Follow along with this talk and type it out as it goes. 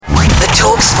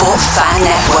TalkSport Fan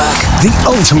Network. The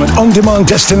ultimate on-demand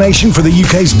destination for the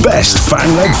UK's best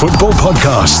fan-led football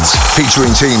podcasts.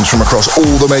 Featuring teams from across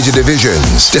all the major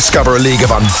divisions. Discover a league of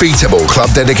unbeatable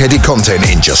club-dedicated content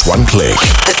in just one click.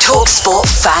 The TalkSport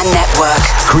Fan Network.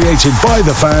 Created by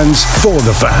the fans, for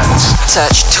the fans.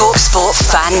 Search TalkSport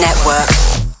Fan Network.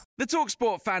 The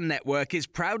TalkSport Fan Network is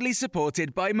proudly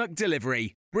supported by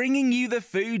McDelivery, bringing you the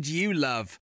food you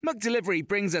love. McDelivery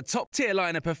brings a top-tier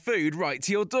lineup of food right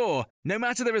to your door. No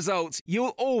matter the result,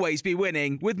 you'll always be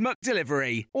winning with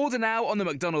McDelivery. Order now on the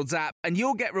McDonald's app and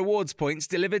you'll get rewards points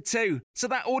delivered too. So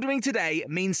that ordering today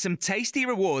means some tasty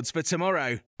rewards for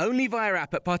tomorrow. Only via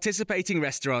app at participating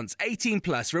restaurants. 18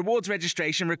 plus. Rewards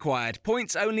registration required.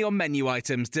 Points only on menu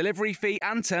items. Delivery fee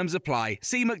and terms apply.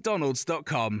 See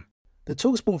mcdonalds.com. The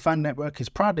TalkSport Fan Network is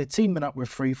proudly teaming up with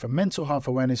Free for Mental Health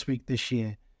Awareness Week this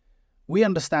year. We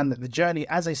understand that the journey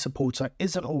as a supporter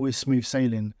isn't always smooth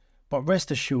sailing, but rest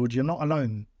assured you're not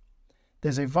alone.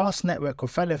 There's a vast network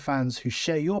of fellow fans who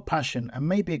share your passion and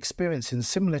may be experiencing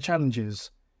similar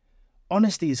challenges.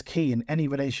 Honesty is key in any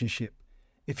relationship.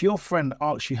 If your friend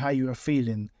asks you how you are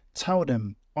feeling, tell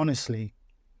them honestly.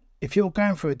 If you're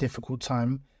going through a difficult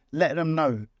time, let them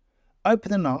know.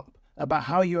 Opening up about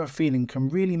how you are feeling can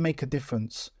really make a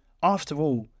difference. After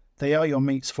all, they are your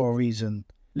mates for a reason.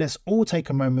 Let's all take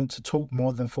a moment to talk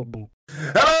more than football.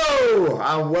 Hello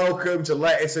and welcome to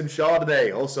Lettuce and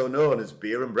Chardonnay, also known as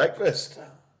Beer and Breakfast.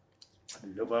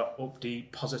 Another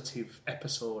upbeat, positive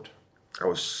episode. I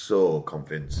was so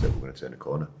convinced that we were going to turn a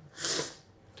corner.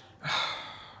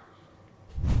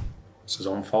 It's his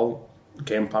own fault.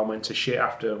 Game plan went to shit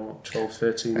after 12,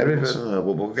 13 minutes.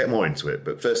 We'll get more into it,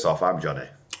 but first off, I'm Johnny.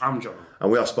 I'm John.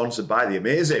 And we are sponsored by the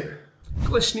amazing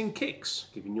Glistening Kicks,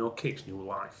 giving your kicks new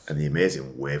life. and the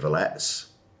amazing Waverlets,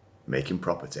 making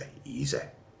property easy.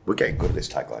 We're getting good at this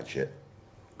tagline shit.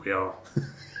 We are.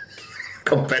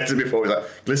 Compared to before, we were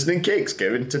like, Glistening Kicks,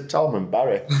 given to Tom and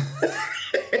Barry.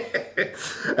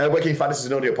 Where can you find us as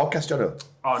an audio podcast, Jono?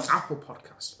 On Apple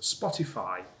Podcasts,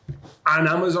 Spotify, and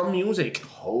Amazon Music.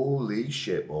 Holy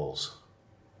shit balls.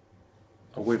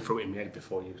 I went through it in my head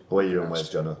before you. Who are you and where's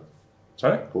Jono?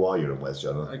 Sorry? Who are you and where's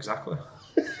Jono? Exactly.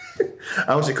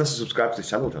 How much it cost to subscribe to this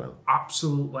channel, Jono?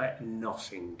 Absolutely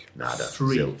nothing. Nada.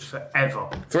 Free Zero. forever.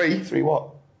 Three what?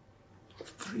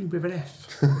 3 with an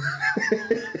F.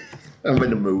 I'm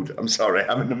in the mood. I'm sorry,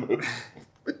 I'm in the mood.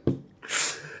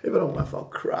 If I don't laugh, I'll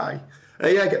cry.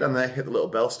 Yeah, get down there, hit the little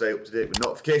bell, stay up to date with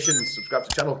notifications, subscribe to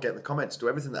the channel, get in the comments, do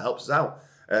everything that helps us out.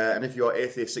 And if you're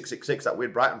Atheist666, that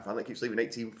weird Brighton fan that keeps leaving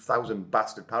 18,000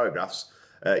 bastard paragraphs,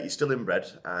 you're still inbred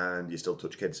and you still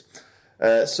touch kids.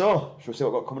 So, shall we see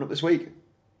what we've got coming up this week?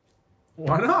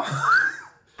 Why not?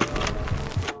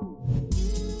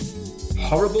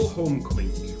 Horrible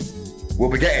Homecoming. We'll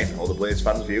be getting all the Blades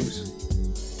fans'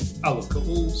 views. I look at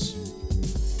Wolves.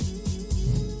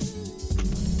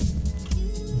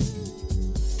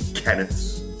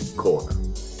 Kenneth's Corner.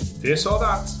 This or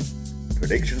that.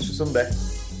 Predictions for Sunday.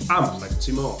 And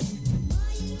plenty more.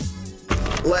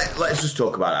 Let's just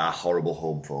talk about our horrible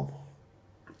home form.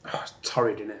 Oh, it's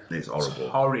torrid, isn't it? It's horrible.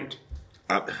 It's horrid.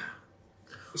 Uh,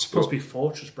 It's supposed to be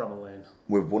Fortress Bramall Lane.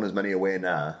 We've won as many away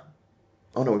now.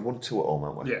 Oh no, we've won 2 at home,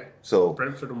 haven't we? Yeah. So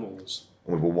Brentford and Wolves.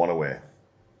 we've won 1 away.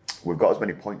 We've got as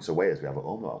many points away as we have at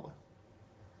home, haven't we?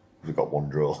 We've got 1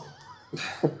 draw.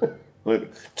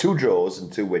 2 draws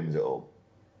and 2 wins at home.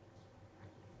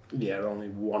 Yeah, only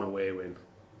 1 away win.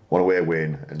 1 away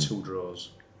win and 2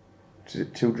 draws. Is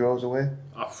it 2 draws away?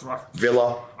 I'm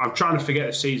Villa. trying to forget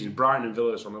the season. Brighton and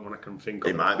Villa is the only one I can think of.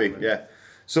 It might be, yeah.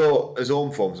 So as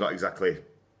home form's not exactly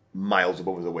miles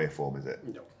above as away form, is it?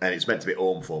 No. And it's meant to be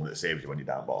home form that saves you when you're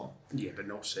down bottom. Yeah, but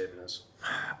not saving us.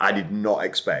 I did not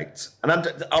expect, and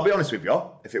I'll be honest with you,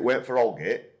 if it weren't for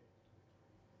Holgate,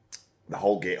 the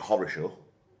Holgate horror show,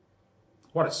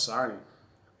 What a signing.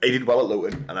 he did well at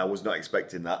Luton, and I was not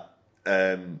expecting that.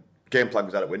 Game plan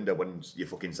goes out the window when your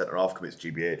fucking centre-half commits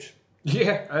GBH.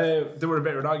 Yeah, there were a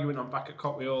bit of an argument on back at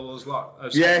Copiola's lot.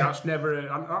 Yeah. That's never.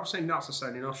 I'm saying that's a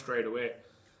sending off straight away.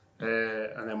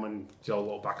 And then when they all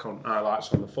look back on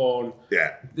highlights on the phone,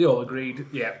 Yeah. they all agreed.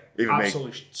 Yeah, Even me.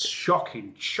 absolutely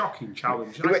shocking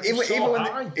challenge.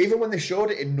 Even when they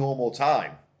showed it in normal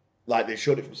time, like they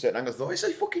showed it from certain angles, I thought, it's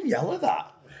a fucking yellow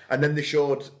that. And then they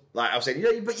showed, like I was saying,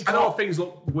 yeah, but you I can't. know things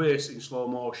look worse in slow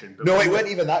motion. But No, it weren't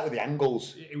even that with the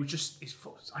angles. It was just,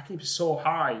 I can be so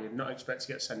high and not expect to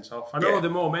get sent off. I know Yeah. the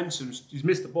momentum's, he's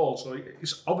missed the ball, so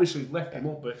it's obviously left him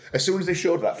up, but As soon as they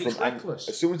showed that It's front angle, reckless.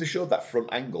 as soon as they showed that front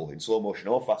angle in slow motion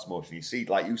or fast motion, you see,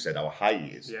 like you said, how high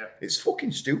he is. Yeah. It's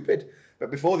fucking stupid.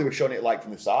 But before they were showing it like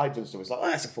from the sides and stuff, it's like,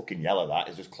 that's a fucking yellow that.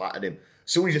 It's just clattered him.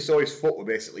 As soon as you saw his foot were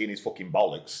basically in his fucking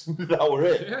bollocks, that were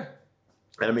it. Yeah.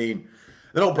 And I mean,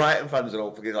 the old Brighton fans and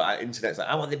all fucking like internet's like,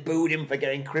 oh, they booed him for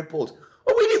getting crippled.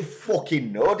 Well, we didn't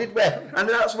fucking know, did we? And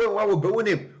that's why we're booing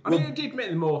him. I mean, he did make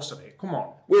the most of it. Come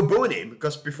on. We're booing him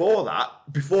because before that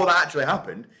actually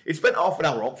happened, he'd spent half an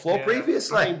hour on floor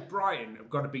previously. I mean, Brighton have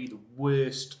got to be the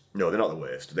worst. No, they're not the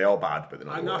worst. They're all bad, but they're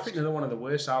not the I worst. think they're one of the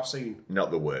worst I've seen. Not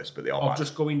the worst, but they're all Of bad.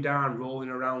 just going down, rolling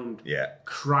around,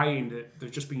 crying that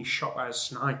they've just been shot by a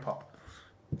sniper.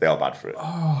 They're all bad for it.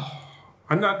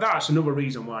 And that's another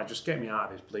reason why. Just get me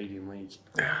out of this bleeding league.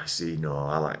 See, no,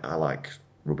 I like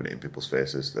rubbing it in people's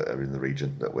faces that are in the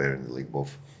region that we're in the league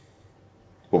above.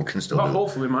 Well, we can still do it.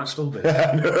 Hopefully we might still be.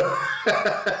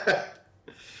 I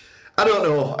don't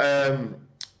know.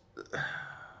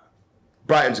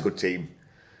 Brighton's a good team.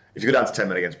 If you go down to 10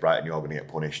 men against Brighton, you're going to get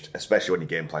punished, especially when your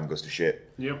game plan goes to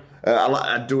shit. Yep.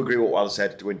 I do agree with what Wales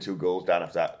said. To win 2 goals down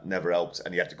after that never helped,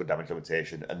 and you have to go damage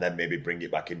limitation and then maybe bring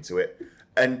it back into it.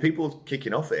 And people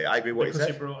kicking off it, I agree with what he said.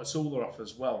 Because he brought Asula off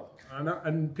as well.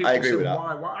 And people I agree say, with that.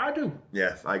 why? I do.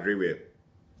 Yeah, I agree with it.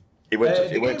 It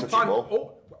went touching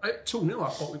ball. 2-0, I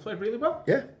thought we played really well.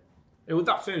 Yeah. It was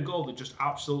that third goal that just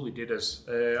absolutely did us.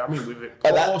 I mean, we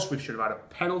should have had a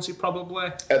penalty probably.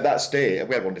 At that stage,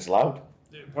 we had one disallowed.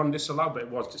 One disallowed, but it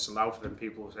was disallowed for them.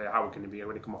 People say, how can it be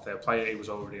when he come off their player? He was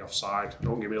already offside.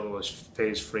 Don't give me all those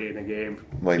phase 3 in a game.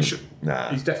 Well, he's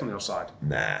definitely offside.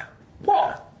 Nah.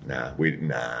 What? Nah.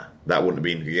 That wouldn't have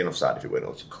been again offside if it weren't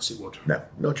us. Of course he would.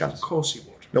 No chance. Of course he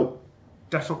would. Nope.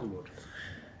 Definitely would.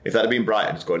 If that had been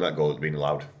Brighton scoring that goal, it would have been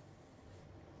allowed.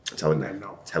 Telling them.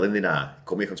 No. Telling them now.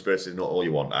 Call me a conspiracy, not all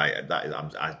you want. I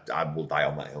will die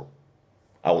on that hill.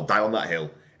 I will die on that hill.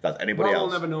 If that's anybody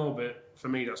else. We'll never know, but for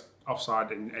me, that's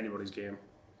offside in anybody's game.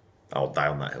 I'll die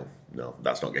on that hill. No,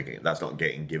 that's not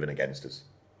getting given against us.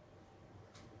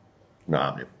 Not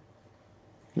happening.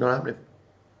 Not happening.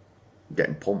 I'm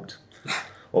getting pumped.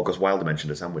 Or because Wilder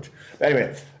mentioned a sandwich.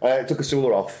 Anyway, took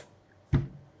Asula off.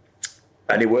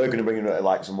 And they were going to bring in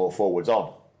like some more forwards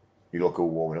on. You look all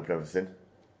warming up and everything.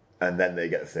 And then they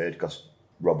get the third because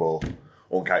Robbo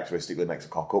uncharacteristically makes a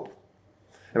cock up.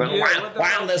 And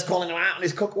Wilder's calling him out on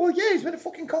his cock. Well, yeah, he's made a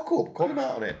fucking cock up. Call him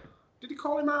out on it. Did he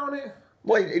call him out on it?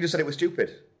 Well, he just said it was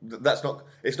stupid. It's not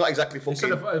exactly fucking...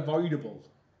 Instead of avoidable.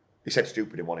 He said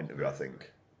stupid in one interview, I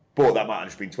think. But that might have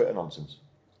just been Twitter nonsense.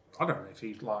 I don't know if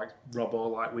he's like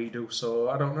Robbo like we do, so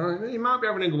I don't know. He might be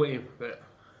having a go at him, but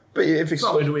if it's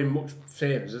not really doing much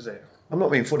favours, is it? I'm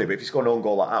not being funny, but if you score an own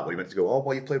goal like that, where you meant to go, oh,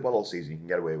 well, you played well all season, you can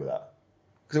get away with that.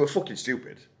 Because they were fucking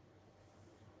stupid.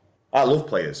 I love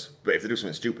players, but if they do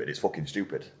something stupid, it's fucking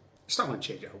stupid. It's not going to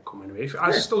change the outcome anyway.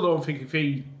 I still don't think if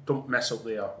he don't mess up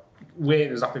there, we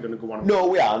ain't exactly going to go on. No,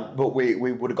 we aren't, but we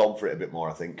would have gone for it a bit more,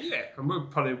 I think. Yeah, and we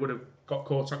probably would have got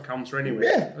caught on counter anyway.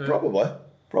 Yeah, probably.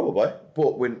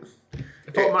 But when...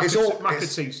 I thought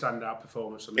McAtee standout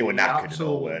performance. I mean, he was knackered and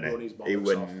all, weren't he? He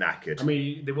was knackered. I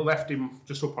mean, they were left him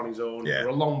just up on his own. Yeah. They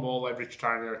were a long ball every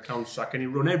time a counter attack, and he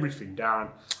run everything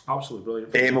down. Absolutely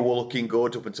brilliant. Eamon were looking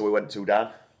good up until we went 2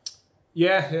 down.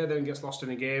 Yeah, then he gets lost in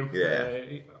the game. Yeah.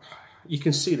 You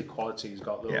can see the quality he's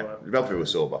got, though. Yeah, Belfry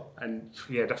was sober. And,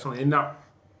 yeah, definitely. In that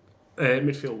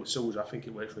midfield with Sousa, I think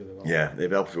it works really well. Yeah,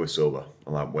 Belfry was sober.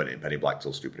 And I went in Penny Black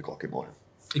till stupid o'clock in the morning.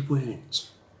 He weren't.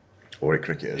 Or at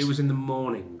cricketers. It was in the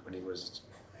morning when he was...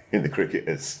 In the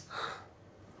cricketers.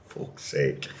 Fuck's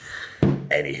sake.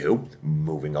 Anywho,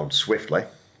 moving on swiftly,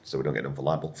 so we don't get done for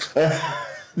libel.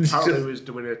 Apparently he was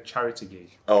doing a charity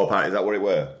gig. Oh, apparently, is that what it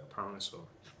were? Apparently so.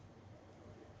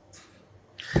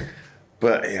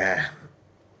 But, yeah.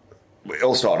 It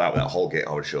all started out with that Holgate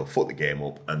Horror Show. Fuck the game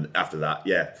up. And after that,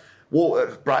 yeah.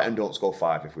 Well, Brighton don't score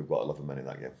 5 if we've got 11 men in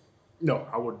that game. No,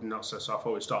 I would not say so. I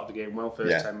thought we started the game well,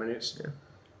 first 10 minutes. Yeah.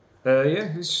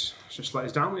 It's just let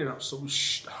us down with an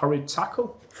absolute horrid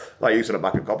tackle. Like you said at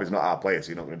back of cop, he's not our player, so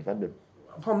you're not going to defend him.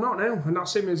 Well, I'm not now, and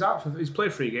that's him. He's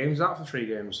played 3 games, he's out for 3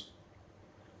 games,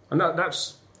 and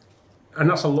that's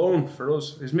a loan for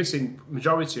us. He's missing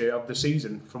majority of the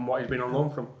season from what he's been on loan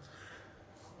from.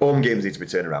 Home games need to be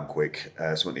turned around quick.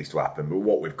 Something needs to happen. But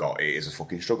what we've got is a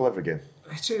fucking struggle every game.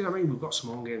 It is. I mean, we've got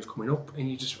some home games coming up, and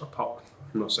you just apart.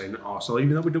 I'm not saying Arsenal,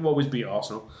 even though we do always beat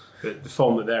Arsenal, but the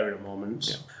form that they're in at the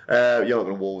moment. Yeah. You're not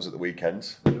going to Wolves at the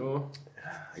weekend. No.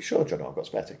 Are you sure, John? I've got a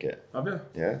spare ticket. Have you?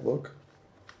 Yeah, look.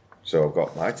 So I've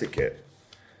got my ticket.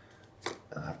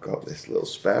 And I've got this little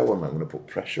spare one. I'm going to put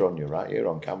pressure on you right here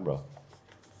on camera.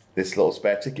 This little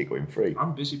spare ticket going free.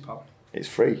 I'm busy, pal. It's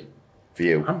free for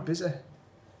you. I'm busy.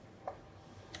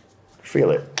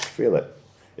 Feel it. Feel it.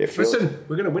 Listen,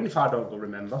 we're going to win if I don't go,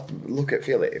 remember.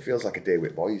 Feel it. It feels like a day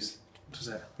with boys. Does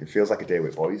it? It feels like a day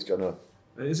with boys, John.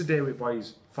 It is a day with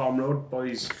boys. Farm Road,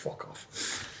 boys. Fuck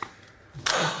off.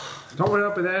 Don't worry,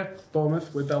 I'll be there.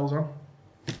 Bournemouth with bells on.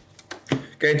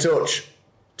 Get in touch.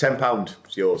 £10.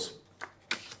 It's yours.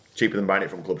 Cheaper than buying it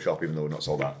from Club Shop, even though we're not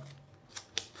sold out.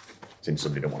 Since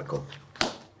somebody don't want to come.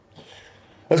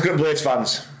 Let's go to Blades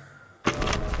fans.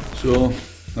 So,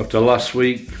 after last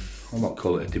week, I might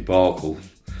call it a debacle.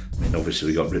 I mean, obviously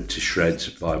we got ripped to shreds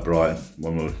by Brighton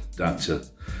when we were down to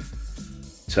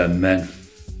 10 men.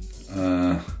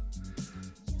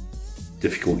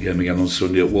 Difficult game again on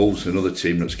Sunday at Wolves, another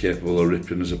team that's capable of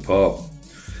ripping us apart.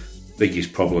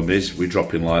 Biggest problem is we're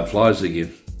dropping like flies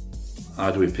again. How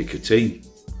do we pick a team?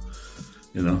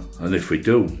 You know, and if we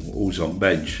do, who's on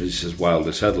bench? This is wild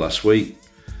as said last week.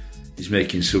 He's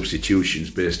making substitutions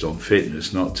based on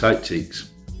fitness, not tactics.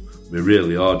 We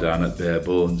really are down at bare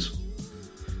bones.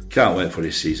 Can't wait for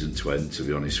this season to end, to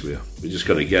be honest with you. We just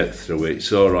got to get through it.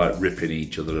 It's all right ripping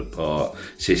each other apart.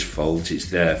 It's his fault, it's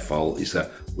their fault. It's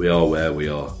that we are where we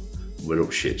are. We're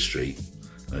up shit street.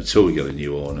 And until we get a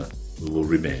new owner, we will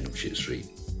remain up shit street.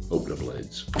 Up the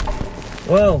Blades.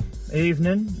 Well,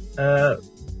 evening.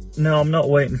 No, I'm not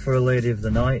waiting for a lady of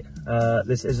the night.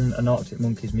 This isn't an Arctic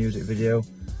Monkeys music video.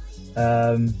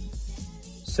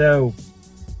 So,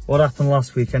 what happened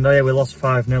last weekend? Oh yeah, we lost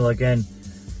 5-0 again.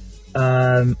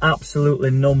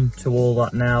 Absolutely numb to all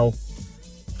that now.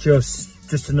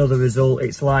 Just another result.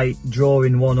 It's like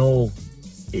drawing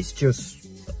 1-1. It's just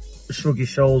shrug your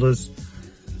shoulders.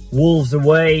 Wolves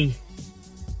away.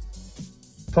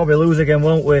 Probably lose again,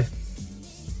 won't we?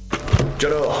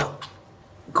 Jono,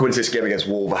 going into this game against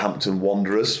Wolverhampton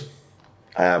Wanderers,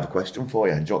 I have a question for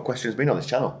you. Do you know what question has been on this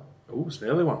channel? Oh, it's an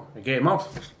early one. A game off.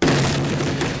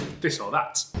 This or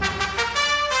that.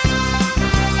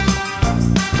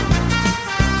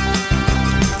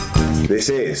 This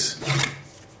is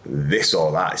this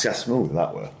or that. See how smooth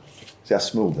that were. See how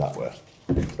smooth that were.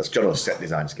 That's Jono's set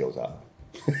design skills, that.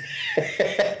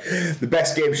 The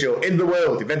best game show in the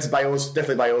world, invented by us,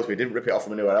 definitely by us. We didn't rip it off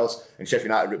from anywhere else, and Sheffield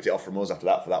United ripped it off from us after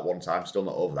that for that one time. Still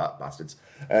not over that, bastards.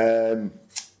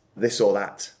 This or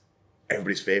that,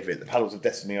 everybody's favourite. The panels of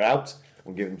destiny are out.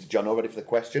 We'll give them to Jono, ready for the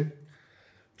question.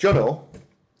 Jono,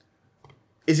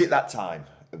 is it that time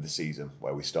of the season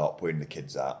where we start putting the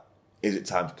kids out? Is it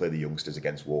time to play the youngsters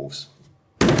against Wolves?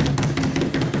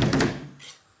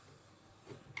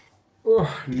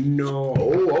 Oh, no.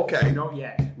 Oh, okay. Not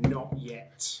yet.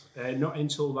 Not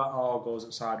until that R goes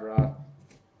outside our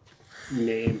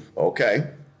name. Okay.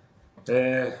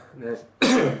 There's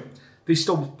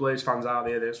still Blades fans out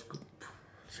there that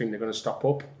think they're going to stop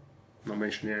up. I'm not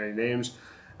mentioning any names.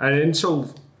 And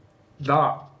until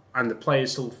that, and the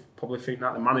players still probably think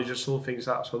that, the manager still thinks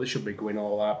that, so they should be going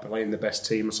all out, playing the best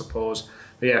team, I suppose.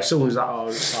 But yeah, as soon as that R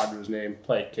outside of his name,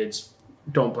 play kids.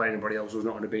 Don't play anybody else who's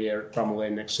not going to be here at Bramall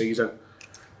Lane next season.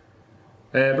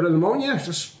 But at the moment, yeah,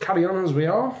 just carry on as we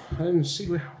are and see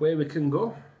where we can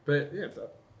go. But yeah,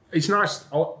 it's nice.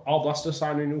 Arblaster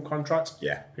signing a new contract.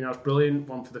 Yeah. You know, it's brilliant.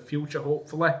 One for the future,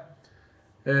 hopefully.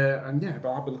 And yeah,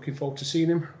 but I'll be looking forward to seeing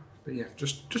him. But yeah,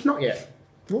 just not yet.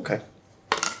 Okay.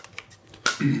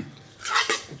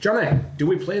 Johnny, do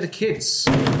we play the kids?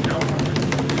 No.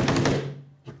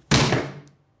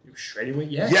 You shredding with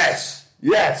yes?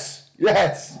 Yes.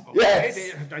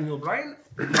 Okay, Daniel Bryan.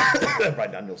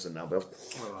 Brian Danielson now, Bill.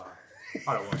 Well,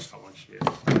 I don't watch that one shit.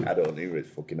 I don't either. It's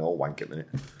fucking all wank at the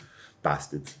minute.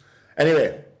 Bastards.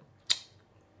 Anyway,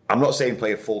 I'm not saying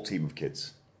play a full team of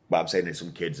kids, but I'm saying there's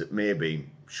some kids that maybe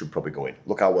should probably go in.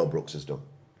 Look how well Brooks has done.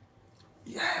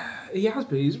 Yeah, he has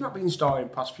been. He's not been starting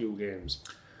past few games.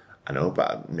 I know,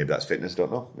 but maybe that's fitness,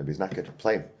 don't know. Maybe he's knackered.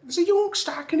 Play him. It's a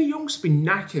youngster. How can a youngster be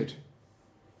knackered?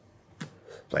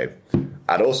 Play him.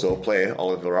 I'd also play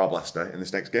Oliver Arblaster in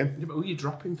this next game. Yeah, but who are you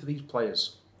dropping for these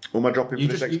players? Who am I dropping for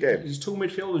this next game? There's two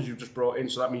midfielders you've just brought in,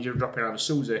 so that means you're dropping either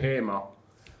Sousa, Hamer.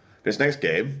 This next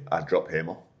game, I'd drop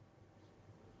Hamer.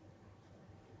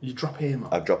 You drop Hamer?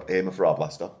 I'd drop Hamer for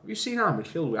Arblaster. Have you seen our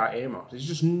midfield without Hamer? There's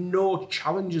just no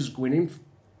challenges going in.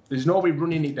 There's nobody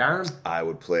running it down. I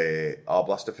would play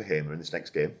Arblaster for Hamer in this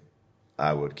next game.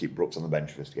 I would keep Brooks on the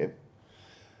bench for this game.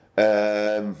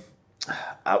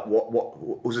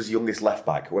 What was his youngest left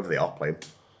back? Whoever they are playing.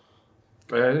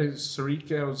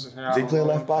 Sarika was. Does he play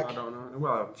left back? I don't know.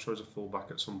 Well, I'm sure he's a full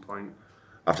back at some point.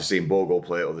 After seeing Bogo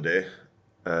play it the other day,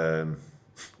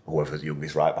 whoever's the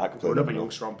youngest right back. Another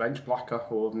youngster on bench, Blacker,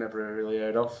 who I've never really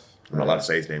heard of. I'm not allowed to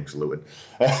say his name because Luton.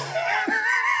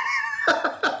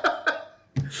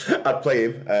 I'd play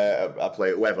him. I'd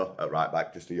play whoever at right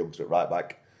back, just a youngster at right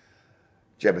back.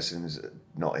 Jebison's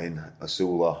not in.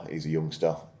 Asula, he's a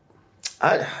youngster.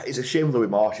 It's a shame Louis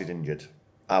Marsh is injured.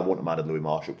 I wouldn't have minded Louis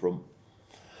Marsh up front.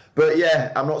 But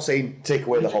yeah, I'm not saying take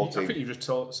away the whole I team. think you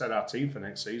just said our team for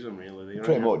next season, really.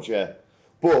 Pretty much, yeah.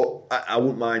 But I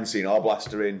wouldn't mind seeing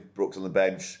Arblaster in, Brooks on the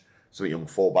bench, some young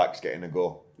fullbacks getting a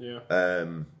go. Yeah.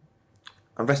 And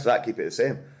the rest of that, keep it the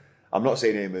same. I'm not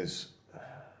saying him as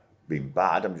being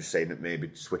bad. I'm just saying that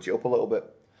maybe switch it up a little bit.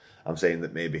 I'm saying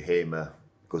that maybe Hamer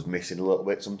goes missing a little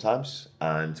bit sometimes,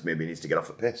 and maybe he needs to get off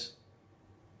the piss.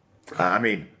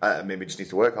 Maybe he just needs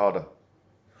to work harder.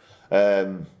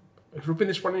 You're rubbing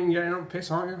this one in and getting on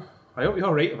piss, aren't you? I hope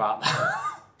you're right about that.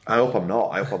 I hope I'm not.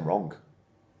 I hope I'm wrong.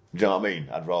 Do you know what I mean?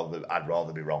 I'd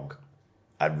rather be wrong.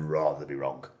 I'd rather be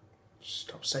wrong.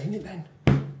 Stop saying it then.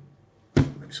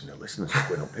 Maybe some of the listeners are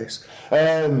going on piss.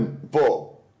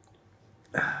 But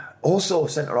also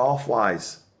centre half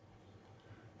wise,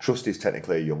 Trusty's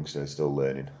technically a youngster, still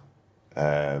learning.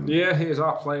 Yeah, he's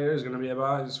our player. He's going to be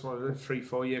about his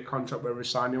 3-4 year contract where we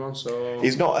sign him on. So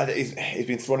he's not. He's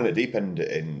been thrown in the deep end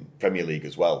in Premier League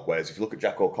as well. Whereas if you look at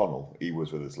Jack O'Connell, he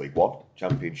was with us League One,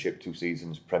 Championship, 2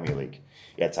 seasons, Premier League.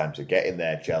 He had time to get in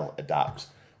there, gel, adapt.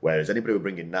 Whereas anybody we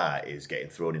bring in now is getting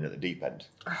thrown in at the deep end.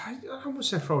 I wouldn't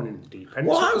say thrown in the deep end.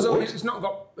 Well, It's not as though he's not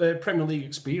got Premier League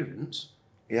experience.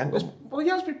 He hasn't got- Well, he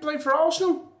has been playing for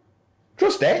Arsenal.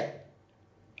 Trusty?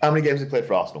 How many games has he played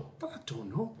for Arsenal? Well, I don't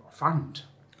know, offhand.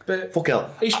 But Fucking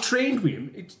hell. he's trained with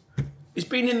him. He's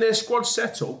been in their squad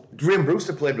setup. Graham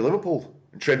Brewster played with Liverpool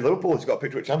and trained with Liverpool. He's got a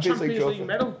picture at Champions League Champions trophy. League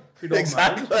medal. If you don't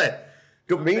Exactly. Mind.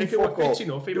 Don't mean If he were fuck all. fit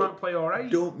enough, he might play all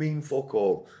right. Don't mean fuck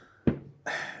all.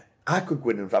 I could go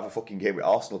in and have a fucking game with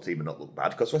Arsenal team and not look bad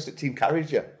because the rest of the team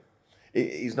carries you.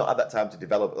 He's not had that time to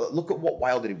develop. Look at what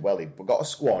Wilder did well. He got a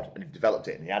squad and he developed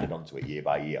it and he added on to it year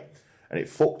by year. And it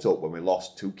fucked up when we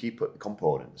lost 2 key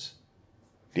components,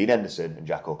 Dean Henderson and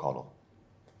Jack O'Connell.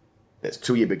 There's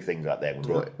 2 year big things right there.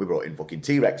 We brought in fucking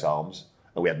T-Rex arms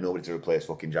and we had nobody to replace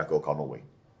fucking Jack O'Connell with.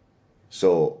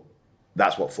 So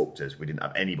that's what fucked us. We didn't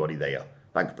have anybody there.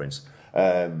 Thanks, Prince.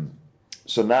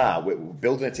 So now we're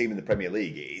building a team in the Premier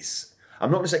League. I'm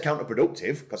not going to say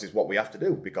counterproductive because it's what we have to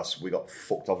do because we got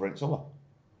fucked over in summer.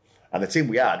 And the team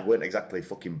we had weren't exactly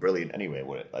fucking brilliant anyway,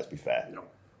 were it? Let's be fair. No.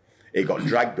 It got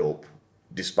dragged up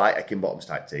despite Heckingbottom's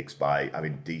tactics by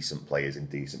having decent players in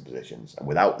decent positions. And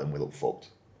without them, we look fucked.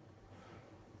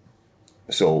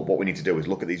 So what we need to do is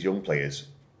look at these young players.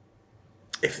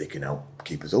 If they can help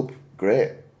keep us up,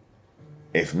 great.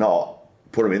 If not,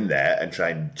 put them in there and try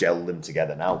and gel them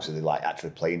together now so they're like actually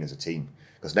playing as a team.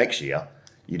 Because next year,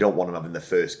 you don't want them having the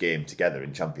first game together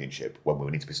in Championship when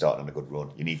we need to be starting on a good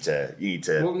run. You need to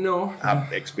Well, no.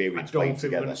 have experience I playing don't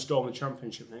think we're together. going to storm the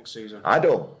Championship next season. I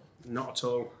don't. Not at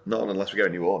all. Not unless we get a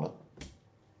new owner.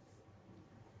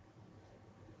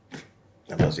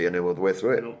 I don't see any other way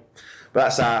through it. No. But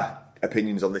that's our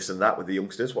opinions on this and that with the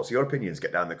youngsters. What's your opinions?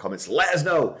 Get down in the comments. Let us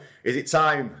know. Is it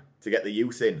time to get the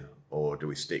youth in? Or do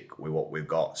we stick with what we've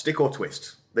got? Stick or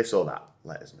twist? This or that?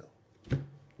 Let us know.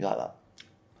 You like that?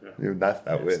 Yeah. You're nice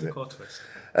that way, isn't Stick it? or twist.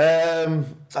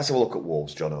 Let's have a look at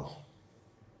Wolves, Jono.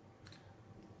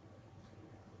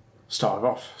 Started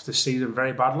off this season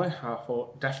very badly. I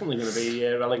thought definitely going to be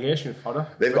relegation fodder.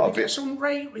 They've got a get bit- some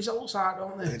great results out,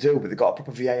 don't They they? do, but they've got a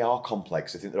proper VAR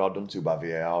complex. I think they're all done to by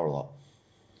VAR a lot.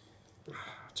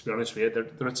 To be honest with you,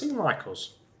 they're a team like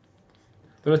us.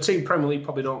 They're a team Premier League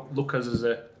probably don't look us as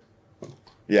a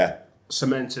Yeah.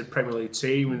 cemented Premier League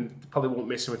team, and they probably won't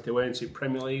miss them if they weren't in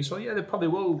Premier League. So yeah, they probably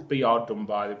will be hard done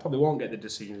by. They probably won't get the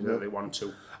decisions that they want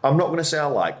to. I'm not going to say I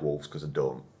like Wolves because I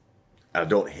don't. And I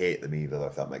don't hate them either,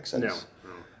 if that makes sense.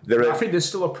 No. They're I think they're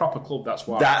still a proper club. That's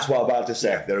why. that's what I'm about to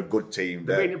say. They're a good team. They've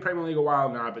They're- been in Premier League a while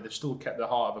now, but they've still kept the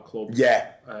heart of a club. yeah,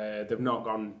 They've not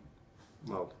gone.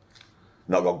 Well,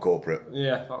 not gone corporate.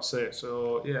 yeah, that's it.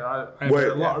 So yeah, I have Well,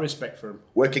 a lot yeah. of respect for them.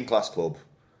 Working class club,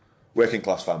 working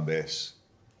class fan base.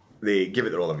 They give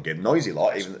it their all every game. Noisy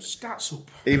lot, Stats up.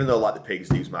 even though like the pigs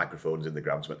they use microphones in the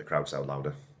ground to make the crowd sound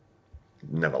louder.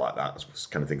 Never like that. That's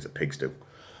the kind of things that pigs do.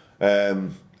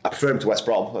 I prefer them to West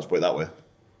Brom, let's put it that way.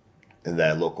 In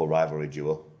their local rivalry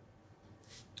duo.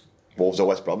 Wolves or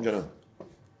West Brom, do you know?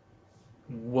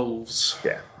 Wolves.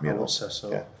 Yeah, I you know. would say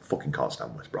so. Yeah, fucking can't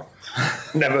stand West Brom.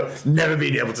 never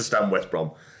been able to stand West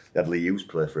Brom. They had Lee Hughes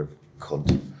play for him.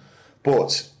 Cunt.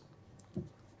 But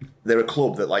they're a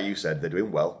club that, like you said, they're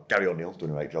doing well. Gary O'Neill's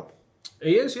doing a great job.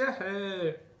 He is, yeah.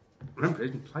 Remember,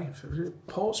 he's been playing for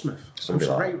Portsmouth. Somebody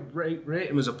So like rate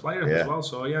him as a player Yeah. as well.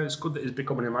 So yeah, it's good that he's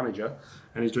becoming a manager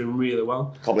and he's doing really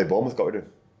well. Can't believe Bournemouth got rid of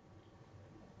him.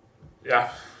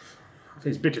 Yeah, I think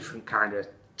it's a bit different kind of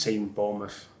team.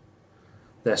 Bournemouth,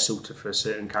 they're suited for a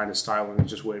certain kind of style, and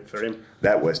just wait for him.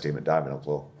 Their worst team at diving on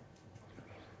floor.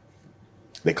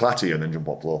 They clatter you and then jump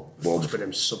on floor. What's Bournemouth. with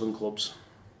them southern clubs?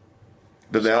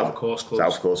 But they South Coast clubs.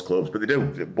 South Coast clubs, but they do.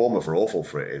 Bournemouth are awful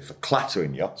for it, for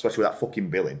clattering you, especially with that fucking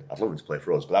Billing. I'd love him to play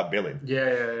for us, but that Billing,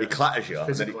 he clatters you,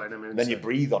 physically, and then you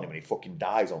breathe on him and he fucking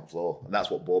dies on the floor, and that's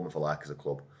what Bournemouth are like as a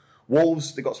club.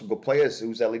 Wolves, they got some good players.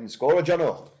 Who's their leading scorer,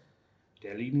 Jono?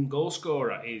 Their leading goal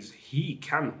scorer is He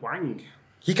Can Wang.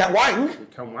 He can wank. He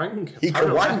can wank. He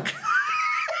can wank.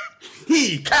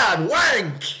 He can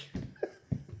wank.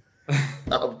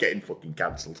 I'm getting fucking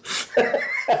cancelled.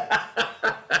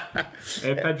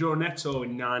 Pedro Neto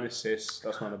with 9 assists.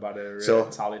 That's not a bad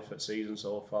tally for the season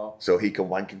so far. So he can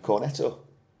wank and Cornetto.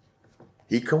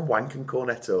 He can wank and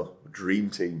Cornetto.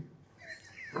 Dream team.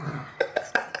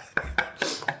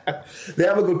 They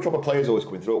have a good crop of players always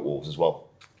coming through at Wolves as well.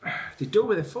 They do,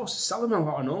 but they're forced to sell them a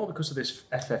lot and all because of this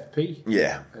FFP.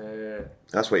 Yeah.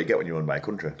 That's what you get when you're owned by a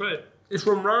country. But it's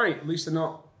run right. At least they're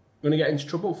not going to get into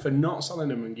trouble for not selling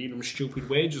them and giving them stupid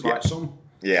wages like some.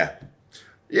 Yeah.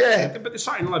 Yeah. But they're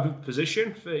sat in 11th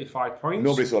position, 35 points.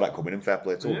 Nobody saw that coming in, fair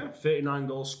play to them. Yeah, 39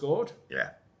 goals scored.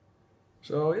 Yeah.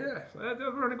 So, yeah,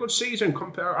 they're running a good season.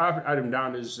 I had them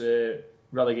down as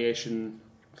relegation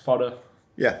fodder.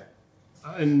 Yeah.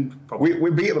 And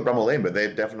we beat them at Bramall Lane, but they're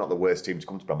definitely not the worst team to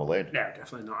come to Bramall Lane. No,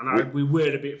 definitely not. And we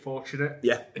were a bit fortunate.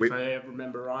 Yeah. If I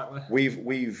remember rightly.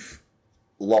 We've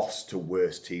lost to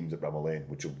worse teams at Bramall Lane,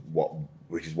 which is what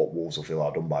Wolves will feel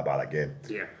hard done by that game.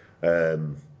 Yeah.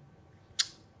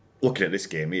 Looking at this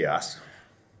game here,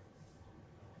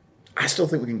 I still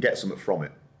think we can get something from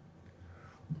it,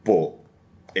 but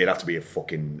it'd have to be a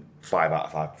fucking 5 out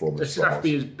of 5 performance. This would have to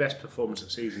be his best performance of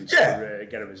the season to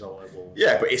get a result at Wolves.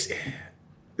 Yeah, but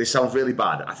this sounds really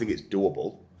bad. I think it's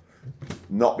doable.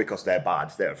 Not because they're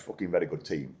bad. They're a fucking very good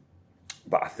team.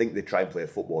 But I think they try and play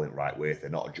football in the right way. They're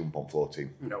not a jump-on-floor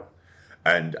team. No.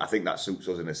 And I think that suits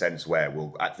us in a sense where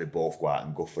we'll actually both go out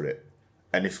and go for it.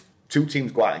 And if 2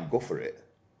 teams go out and go for it,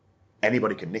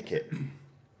 anybody can nick it.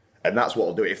 And that's what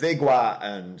will do it. If they go out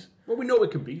and... Well, we know we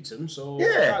can beat them, so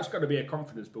that's got to be a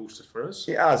confidence booster for us.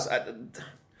 It has. I think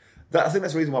that's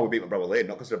the reason why we beat Bramall Lane,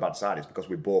 not because they're a bad side, it's because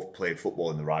we both played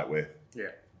football in the right way.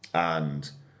 Yeah. And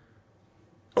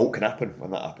it can happen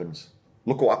when that happens.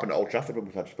 Look what happened at Old Trafford when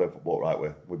we tried to play football the right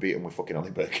way. We beat them with fucking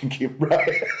Ali Burke and Kim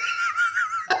Wright.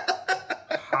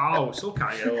 How? Still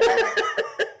can't get over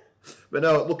that. But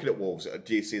no, looking at Wolves,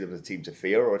 do you see them as a team to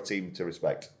fear or a team to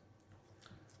respect?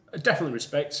 Definitely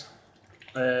respect.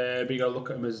 But you got to look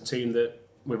at them as a team that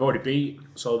we've already beat,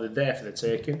 so they're there for the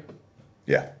taking.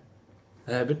 Yeah.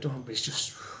 But don't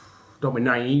be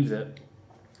naive that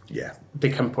they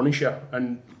can punish you.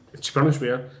 And to be honest with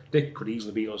you, they could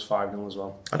easily beat us 5-0 as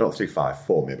well. I don't see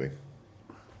 5-4 maybe.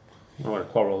 I want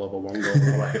to quarrel over one goal.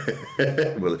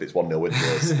 Well, if it's 1-0 win for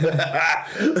us.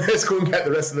 Let's go and get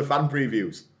the rest of the fan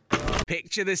previews.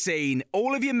 Picture the scene.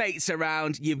 All of your mates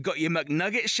around, you've got your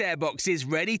McNugget share boxes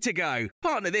ready to go.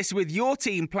 Partner this with your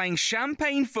team playing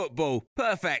champagne football.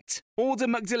 Perfect. Order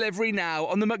McDelivery now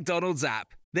on the McDonald's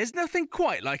app. There's nothing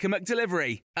quite like a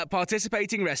McDelivery. At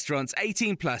participating restaurants,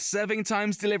 18 plus serving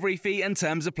times, delivery fee and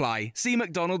terms apply. See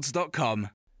mcdonalds.com.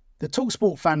 The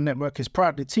TalkSport Fan Network is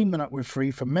proudly teaming up with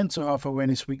Free for Mental Health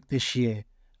Awareness Week this year.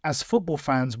 As football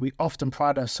fans, we often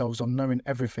pride ourselves on knowing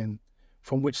everything,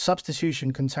 from which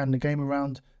substitution can turn the game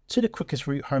around to the quickest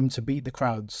route home to beat the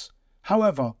crowds.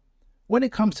 However, when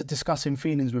it comes to discussing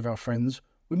feelings with our friends,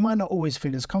 we might not always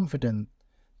feel as confident.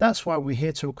 That's why we're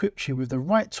here to equip you with the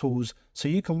right tools so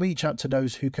you can reach out to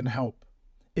those who can help.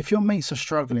 If your mates are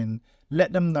struggling,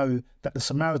 let them know that the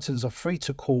Samaritans are free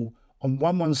to call on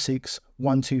 116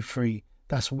 123.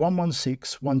 That's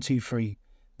 116 123.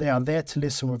 They are there to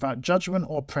listen without judgment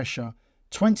or pressure,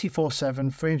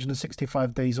 24/7,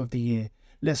 365 days of the year.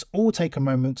 Let's all take a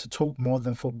moment to talk more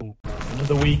than football.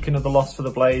 Another week, another loss for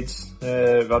the Blades.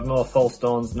 We've had more false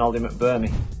dawns than Aldi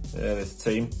McBurney, this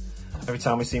team. Every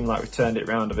time we seem like we've turned it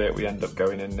round a bit, we end up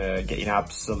going and getting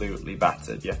absolutely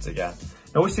battered yet again.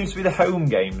 It always seems to be the home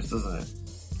games, doesn't it?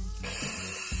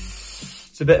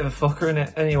 It's a bit of a fucker,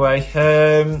 innit? Anyway,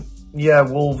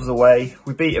 Wolves away.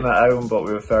 We beat them at home, but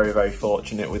we were very, very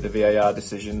fortunate with the VAR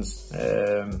decisions.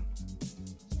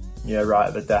 Right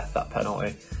at the death, that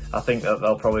penalty. I think that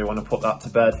they'll probably want to put that to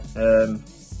bed. And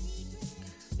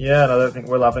I don't think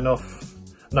we'll have enough.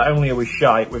 Not only are we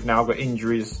shite, we've now got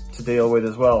injuries to deal with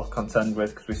as well, contend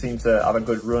with, because we seem to have a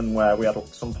good run where we had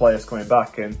some players coming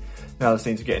back and now they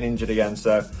seem to be getting injured again.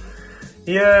 So,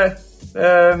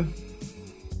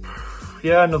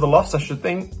 another loss, I should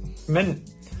think.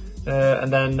 Mint.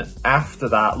 And then after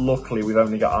that, luckily, we've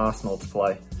only got Arsenal to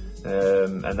play.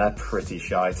 And they're pretty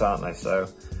shite, aren't they? So,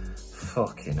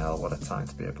 fucking hell, what a time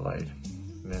to be a Blade.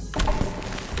 Mint.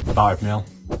 5-0.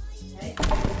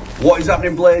 What is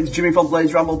happening, Blades? Jimmy from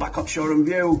Blades Ramble back on Shore and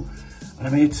View. And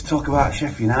I'm here to talk about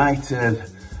Sheffield United,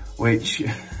 which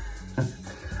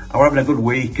I were having a good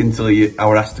week until I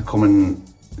were asked to come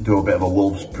and do a bit of a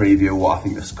Wolves preview, what I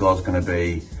think the score's going to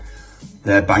be.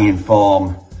 They're banging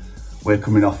form. We're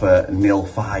coming off a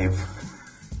 0-5.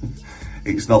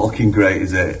 It's not looking great,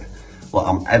 is it? Well,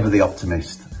 I'm ever the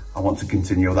optimist. I want to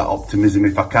continue that optimism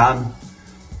if I can.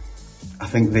 I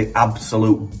think the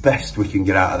absolute best we can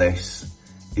get out of this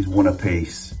is one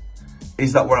apiece.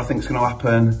 Is that what I think is going to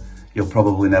happen? You'll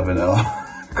probably never know.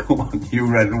 Come on, you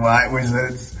red and white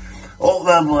wizards. Up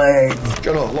the blades.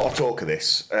 John, a lot of talk of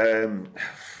this,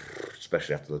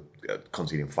 especially after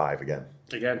conceding 5 again.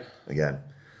 Again.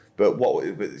 But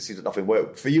it seems that nothing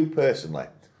worked. For you personally,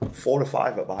 4 or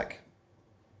 5 at back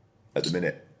at the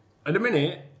minute? At the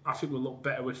minute, I think we'll look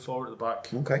better with 4 at the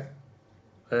back.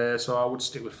 Okay. So I would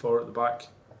stick with 4 at the back.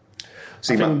 I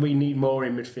think we need more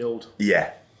in midfield.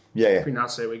 Yeah. I think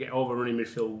that's it. We get overrun in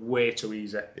midfield way too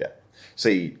easy. Yeah.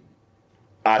 See,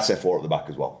 I'd say 4 at the back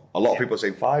as well. A lot of people are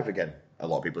saying 5 again. A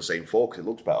lot of people are saying 4 because it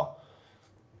looks better.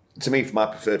 To me, for my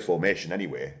preferred formation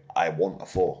anyway, I want a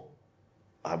 4.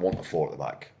 I want a 4 at the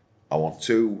back. I want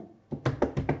 2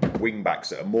 wing backs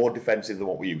that are more defensive than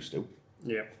what we used to.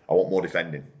 Yeah. I want more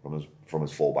defending from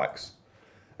us full backs.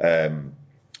 I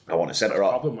want a centre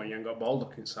up. Problem when you ain't got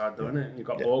Baldock inside, though, isn't it? You've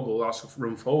got Bogle, that's a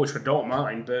run forward, which I don't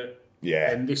mind, but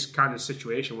in this kind of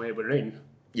situation where we're in,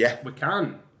 we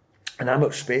can. And how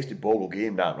much space did Bogle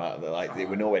gain down? Right, they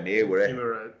were nowhere near, were they?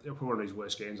 It was one of his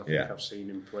worst games I think I've seen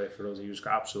him play for us. He just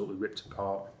got absolutely ripped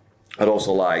apart. I'd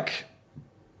also like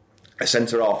a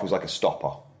centre half who's like a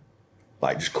stopper,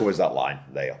 like just covers that line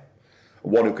there.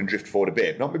 One who can drift forward a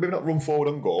bit, maybe not run forward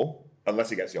and goal unless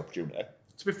he gets the opportunity.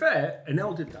 To be fair,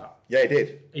 Anel did that. Yeah, he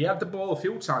did. He had the ball a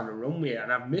few times and run with it,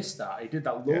 and I've missed that. He did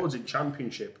that loads in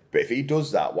Championship. But if he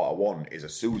does that, what I want is a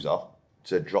Sousa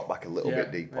to drop back a little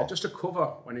bit deeper. Yeah, just a cover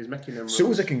when he's making them run.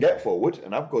 Sousa can get forward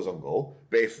and have goes on goal,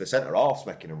 but if the centre half's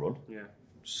making a run,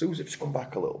 Sousa just come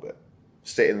back a little bit.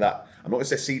 Stay in that. I'm not going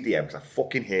to say CDM because I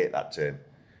fucking hate that term.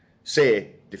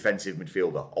 Say defensive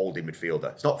midfielder, holding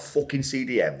midfielder. It's not fucking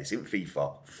CDM. This isn't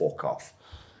FIFA. Fuck off.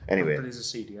 Anyway. But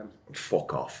it's a CDM.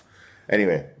 Fuck off.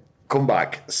 Anyway, come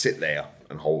back, sit there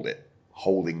and hold it.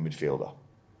 Holding midfielder.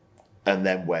 And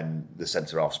then when the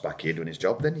centre-half's back here doing his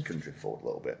job, then he can drift forward a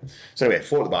little bit. So anyway,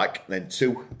 4 at the back, then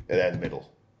 2 in the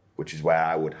middle, which is where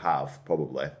I would have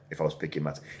probably, if I was picking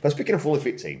a fully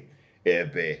fit team,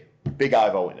 it'd be Big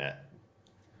Ivo in there,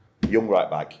 young right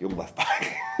back, young left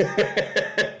back.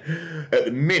 At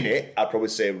the minute, I'd probably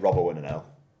say Robbo and Anel.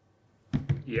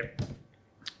 Yep.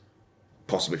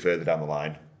 Possibly further down the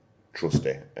line,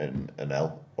 Trusty and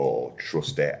Anel, or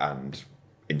Trusty and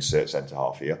insert centre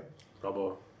half here.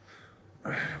 Robbo.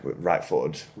 Right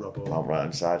footed. Robbo. On right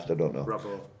hand side, I don't know.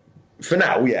 Robbo. For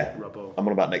now, yeah. Robbo. I'm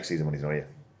on about next season when he's not here.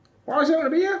 Why is he going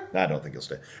to be here? I don't think he'll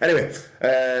stay. Anyway,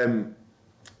 then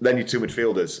your 2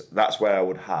 midfielders. That's where I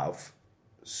would have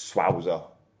Swauser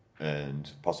and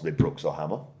possibly Brooks or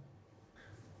Hammer.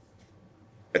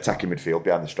 Attacking midfield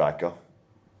behind the striker,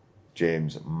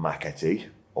 James McAtee,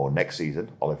 or next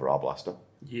season, Oliver Arblaster.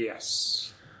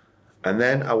 Yes. And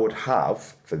then I would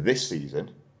have, for this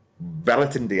season,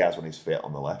 Belleton Diaz when he's fit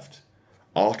on the left,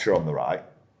 Archer on the right,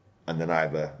 and then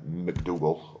either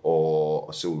McDougall or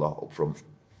Asula up front.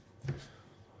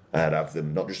 And I'd have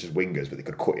them not just as wingers, but they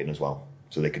could cut in as well.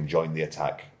 So they can join the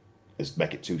attack,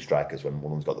 make it 2 strikers when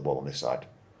one of them's got the ball on this side.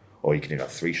 Or you can even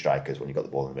have 3 strikers when you've got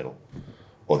the ball in the middle.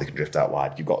 Or they can drift out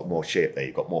wide. You've got more shape there,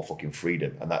 you've got more fucking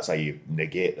freedom. And that's how you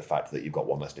negate the fact that you've got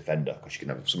one less defender, because you can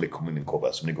have somebody come in and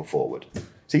cover, somebody go forward.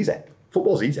 It's easy.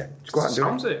 Football's easy. Just go out and do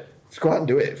Sounds it. Just go out and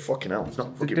do it. Fucking hell. It's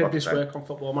not fucking Did rocket this science. work on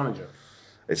Football Manager?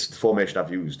 It's the formation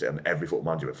I've used on every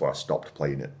Football Manager before I stopped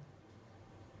playing it.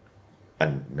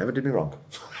 And never did me wrong.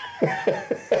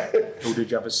 Who did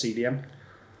you have as CDM?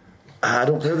 I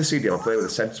don't play with the CDM, I play with a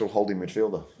central holding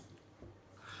midfielder.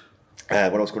 When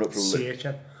I was coming up through...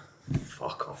 CHM?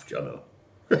 Fuck off, Jono.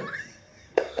 Well,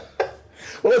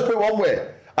 let's put it one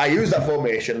way. I used that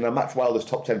formation and I matched Wilder's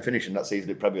top 10 finish in that season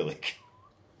in Premier League.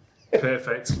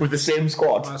 Perfect. With the same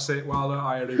squad. That's it, Wilder,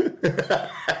 hiring.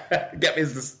 Get me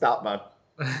as the stat man.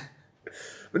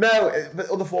 But no,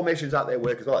 other formations out there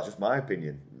work as well. That's just my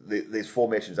opinion. There's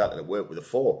formations out there that work with a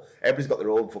 4. Everybody's got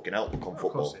their own fucking outlook on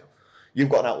football. You've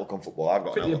got an outlook on football. I've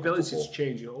got an outlook on football. The ability to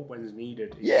change it up when it's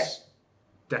needed is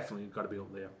definitely got to be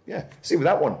up there. Yeah. See, with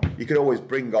that one, you could always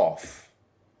bring off,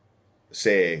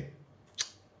 say,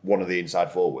 one of the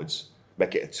inside forwards,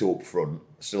 make it a 2 up front,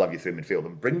 still have your 3 midfield,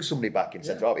 and bring somebody back in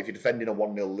centre half. If you're defending a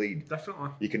 1-0 lead, definitely,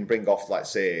 you can bring off, like,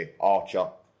 say, Archer,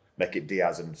 make it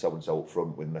Diaz and so up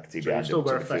front with McAtee So behind you've still him.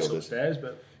 got to a the flex fielders. upstairs,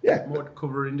 but Yeah. more to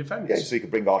cover in defence. Yeah, so you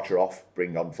could bring Archer off,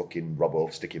 bring on fucking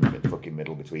Robbo, stick him in the fucking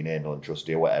middle between Anal and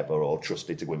Trusty or whatever, or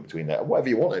Trusty to go in between there, whatever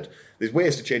you wanted. There's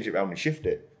ways to change it around and shift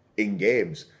it in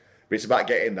games. But it's about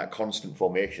getting that constant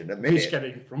formation. At the minute, He's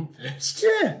getting front first.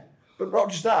 yeah, but not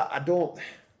just that.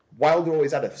 Wilder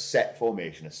always had a set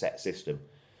formation, a set system.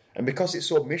 And because it's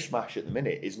so mishmash at the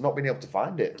minute, he's not been able to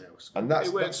find it. And that's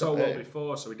It worked that's so not well it.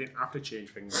 before, so we didn't have to change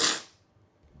things.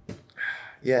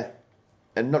 Yeah.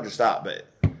 And not just that, but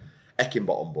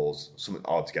Eckingbottom balls, something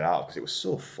hard to get out of because it was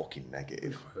so fucking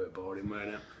negative. Boring,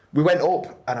 weren't it? We went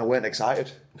up and I weren't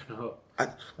excited. No. I-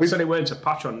 We said it weren't a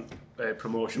patch on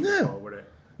promotion No. before, were it?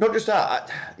 Not just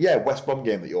that, West Brom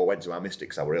game that you all went to, I missed it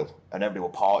because I were ill. And everybody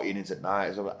were partying into at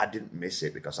night. So I didn't miss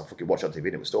it because I fucking watched on TV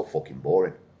and it was still fucking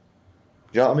boring.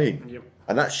 Do you know what I mean? Yep.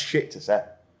 And that's shit to say.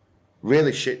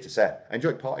 Really shit to say. I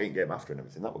enjoyed partying game after and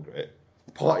everything, that was great.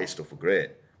 The party stuff were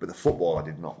great, but the football I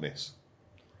did not miss.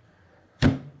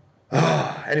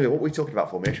 Anyway, what were we talking about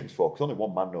formations for? Because only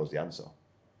one man knows the answer.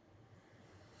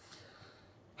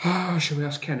 Shall we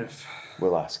ask Kenneth?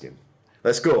 We'll ask him.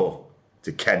 Let's go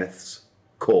to Kenneth's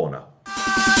Corner.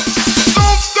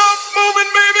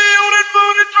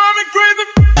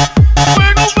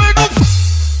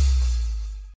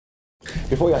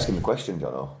 Before you ask him the question,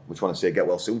 Jono, we just want to say get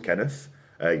well soon, Kenneth.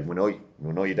 We know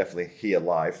you're definitely here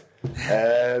live.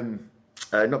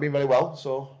 Not been very well,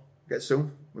 so get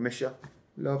soon. We miss you.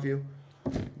 Love you.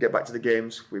 Get back to the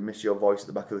games. We miss your voice at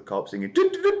the back of the car singing,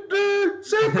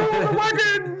 circle the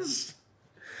wagons.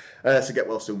 So get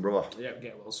well soon, brother. Yeah,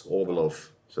 get well soon. All the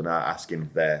love. So now ask him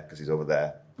there, because he's over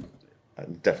there.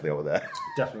 Definitely over there.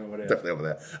 Definitely over there. Definitely over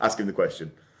there. Ask him the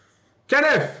question.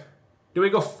 Kenneth, do we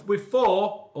go with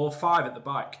 4 or 5 at the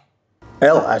back?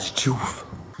 El Ajjouf.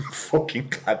 Fucking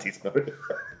glad he's not.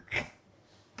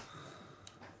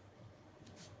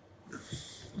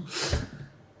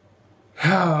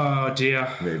 Oh dear.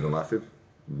 Not even laughing.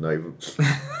 Not even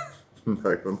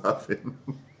laughing.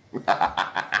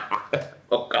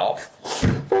 Fuck off.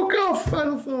 Fuck off.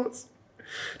 Final thoughts.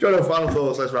 Do you know final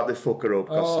thoughts? Let's wrap this fucker up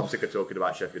because I'm sick of talking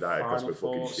about Sheffield United because we're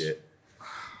fucking thoughts. shit.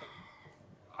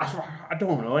 I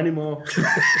don't know anymore.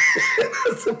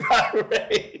 That's about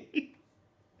right.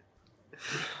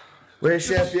 We're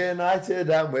Sheffield United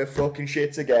and we're fucking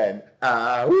shit again.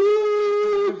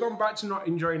 We've gone back to not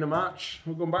enjoying a match.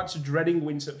 We've gone back to dreading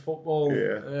winter football.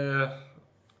 Yeah.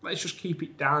 Let's just keep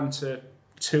it down to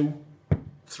 2,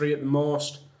 3 at the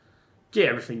most. Get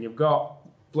everything you've got.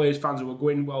 Blaze fans who are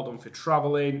going, well done for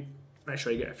travelling. Make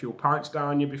sure you get a few pints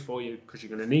down you because you're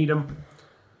going to need them.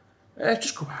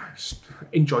 Just go back. Just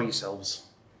enjoy yourselves.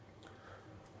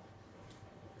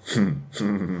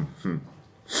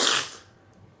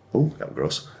 Oh, that was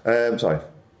gross. Sorry.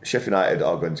 Sheffield United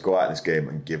are going to go out in this game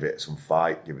and give it some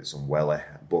fight, give it some welly.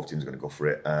 Both teams are going to go for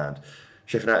it. And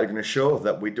Sheffield United are going to show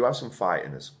that we do have some fight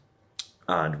in us.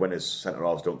 And when his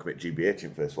centre-halves don't commit GBH in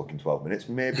the first fucking 12 minutes,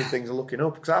 maybe things are looking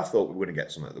up. Because I thought we were going to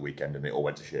get some at the weekend and it all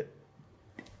went to shit.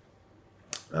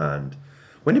 And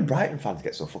when did Brighton fans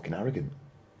get so fucking arrogant?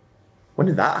 When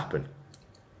did that happen?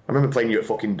 I remember playing you at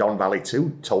fucking Don Valley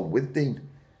 2, told with Dean.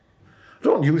 I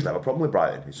don't usually have a problem with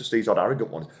Brighton. It's just these odd arrogant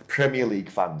ones. Premier League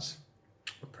fans.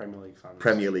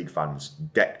 Premier League fans.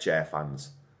 Deck chair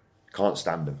fans. Can't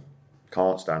stand them.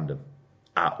 Can't stand them.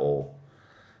 At all.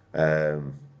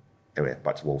 Anyway,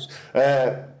 back to Wolves.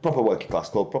 Proper working class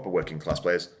club, proper working class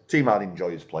players. Team I'd enjoy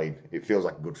is playing. It feels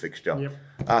like a good fixture. Yep.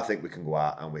 I think we can go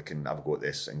out and we can have a go at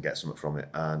this and get something from it.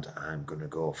 And I'm going to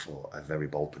go for a very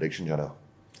bold prediction, Jono.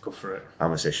 Go for it. I'm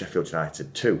going to say Sheffield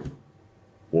United 2,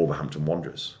 Wolverhampton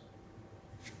Wanderers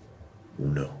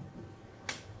 1.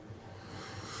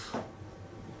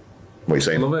 What are you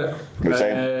saying? Love it. What are you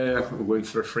saying? I'm going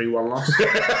for a 3-1 loss.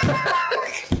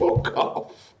 Fuck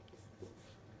off.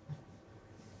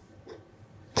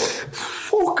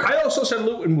 Fuck. I also said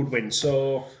Luton would win,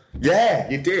 so... Yeah,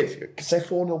 you did. Say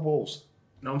 4-0 Wolves.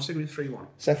 No, I'm sticking with 3-1.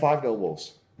 Say 5-0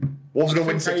 Wolves. Wolves are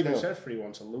going to win I even 6-0. said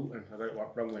 3-1 to Luton. I got it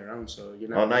wrong way around, so you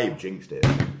know. Oh, now you've jinxed it.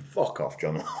 Fuck off,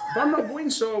 John. But I'm not going,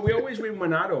 so we always win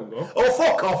when I don't go. Oh,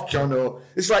 fuck off, Jono.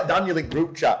 It's like Daniel in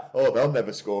group chat. Oh, they'll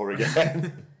never score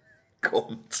again.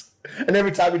 Cunt. And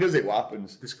every time he does it, what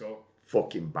happens? They score.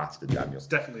 Fucking bastard, Daniel. It's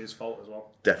definitely his fault as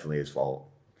well. Definitely his fault.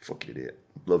 Fucking idiot.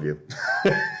 Love you.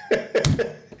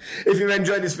 If you've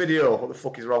enjoyed this video, what the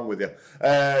fuck is wrong with you?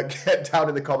 Get down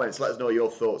in the comments. Let us know your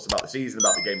thoughts about the season,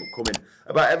 about the game upcoming,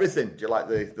 about everything. Do you like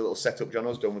the little setup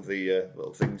Jono's done with the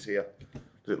little things here?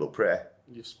 Does it look pretty?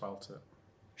 You've spelt it.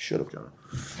 Shut up, Jono.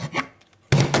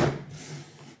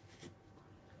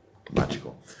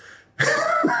 Magical.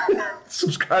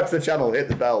 Subscribe to the channel, hit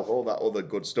the bell, all that other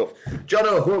good stuff.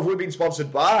 Jono, who have we been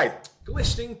sponsored by?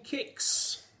 Glistening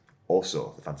Kicks.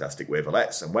 Also, the fantastic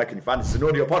Waverlets. And where can you find us? It's an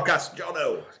audio podcast,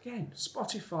 Jono. Again,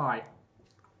 Spotify,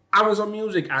 Amazon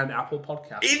Music, and Apple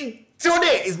Podcasts. He's done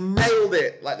it! He's nailed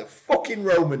it like the fucking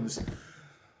Romans.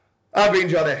 I've been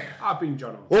Johnny. I've been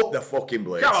Jono. Up the fucking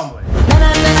blades. Come on, Blade.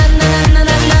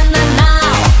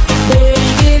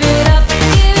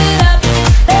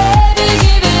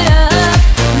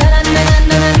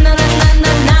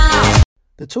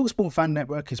 The TalkSport Fan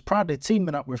Network is proudly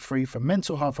teaming up with Free for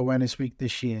Mental Health Awareness Week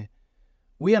this year.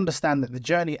 We understand that the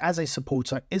journey as a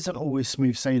supporter isn't always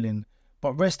smooth sailing,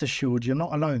 but rest assured you're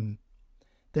not alone.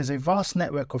 There's a vast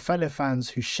network of fellow fans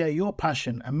who share your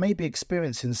passion and may be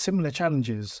experiencing similar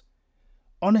challenges.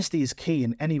 Honesty is key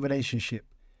in any relationship.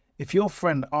 If your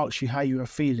friend asks you how you are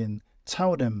feeling,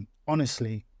 tell them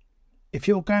honestly. If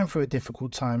you're going through a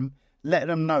difficult time, let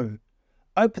them know.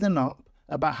 Opening up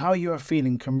about how you are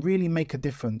feeling can really make a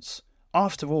difference.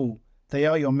 After all, they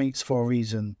are your mates for a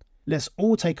reason. Let's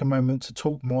all take a moment to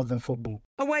talk more than football.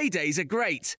 Away days are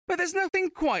great, but there's nothing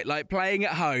quite like playing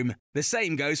at home. The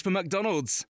same goes for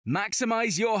McDonald's.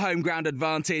 Maximise your home ground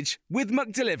advantage with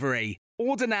McDelivery.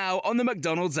 Order now on the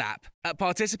McDonald's app. At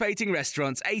participating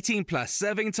restaurants, 18 plus,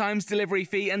 serving times, delivery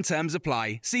fee and terms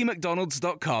apply. See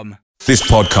mcdonalds.com. This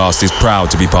podcast is proud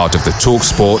to be part of the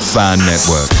TalkSport Fan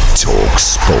Network.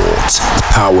 TalkSport.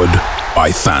 Powered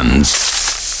by fans.